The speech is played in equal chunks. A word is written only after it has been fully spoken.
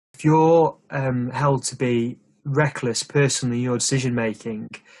If you're held to be reckless personally in your decision making,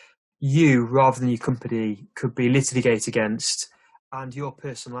 you, rather than your company, could be litigated against, and your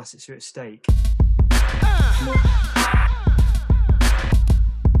personal assets are at stake.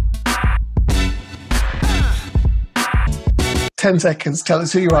 10 seconds. Tell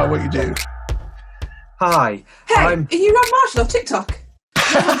us who you are, what you do. Hi. Hey, are you Rob Marshall of TikTok?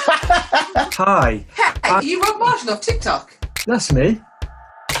 Hi. Hey, are you Rob Marshall of TikTok? That's me.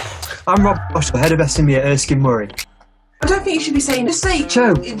 I'm Rob Marshall, head of SME at Erskine Murray. I don't think you should be saying just say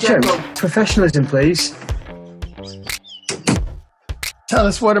Joe, in general. professionalism, please. Tell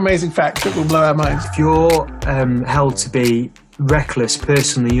us one amazing fact that will blow our minds. If you're held to be reckless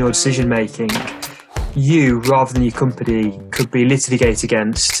personally in your decision making, you, rather than your company, could be litigated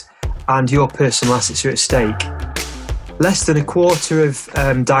against, and your personal assets are at stake. Less than a quarter of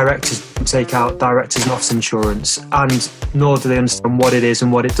directors take out directors' and office insurance, and nor do they understand what it is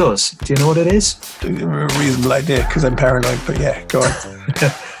and what it does. Do you know what it is? A reasonable idea, because I'm paranoid, but yeah, go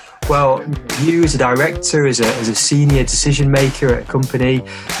on. Well, you as a director, as a senior decision maker at a company,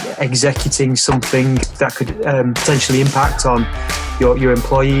 executing something that could potentially impact on your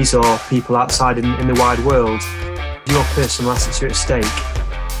employees or people outside in the wide world, your personal assets are at stake.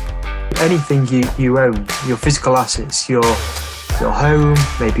 Anything you own, your physical assets, your home,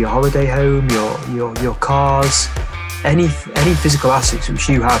 maybe your holiday home, your cars, any physical assets which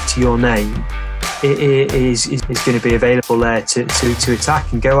you have to your name, it is going to be available there to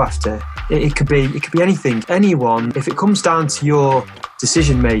attack and go after. It could be anything, anyone. If it comes down to your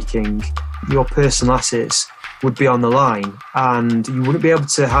decision making, your personal assets would be on the line, and you wouldn't be able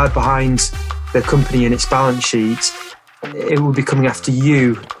to hide behind the company and its balance sheet. It would be coming after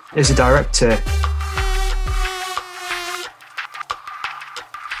you as a director.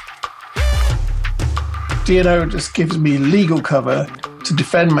 D&O just gives me legal cover to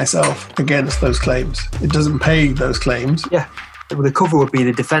defend myself against those claims. It doesn't pay those claims. Yeah, well, the cover would be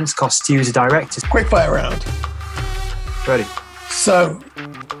the defence costs to you as a director. Quick fire round. Ready? So,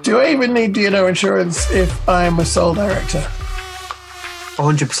 do I even need D&O insurance if I'm a sole director?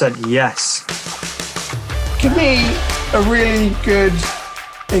 100% yes. Give me a really good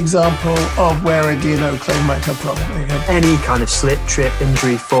example of where a D&O claim might come from. Any kind of slip, trip,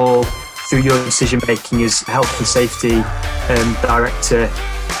 injury, fall through your decision making as health and safety director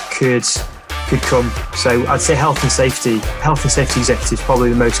could come. So I'd say health and safety executive is probably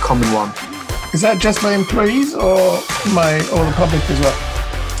the most common one. Is that just my employees or the public as well?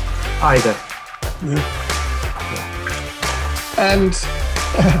 Either. Yeah. And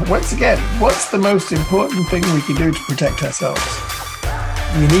once again, what's the most important thing we can do to protect ourselves?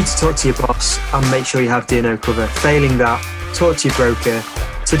 You need to talk to your boss and make sure you have D&O cover. Failing that, talk to your broker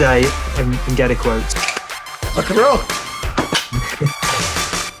today and get a quote. Rock and roll.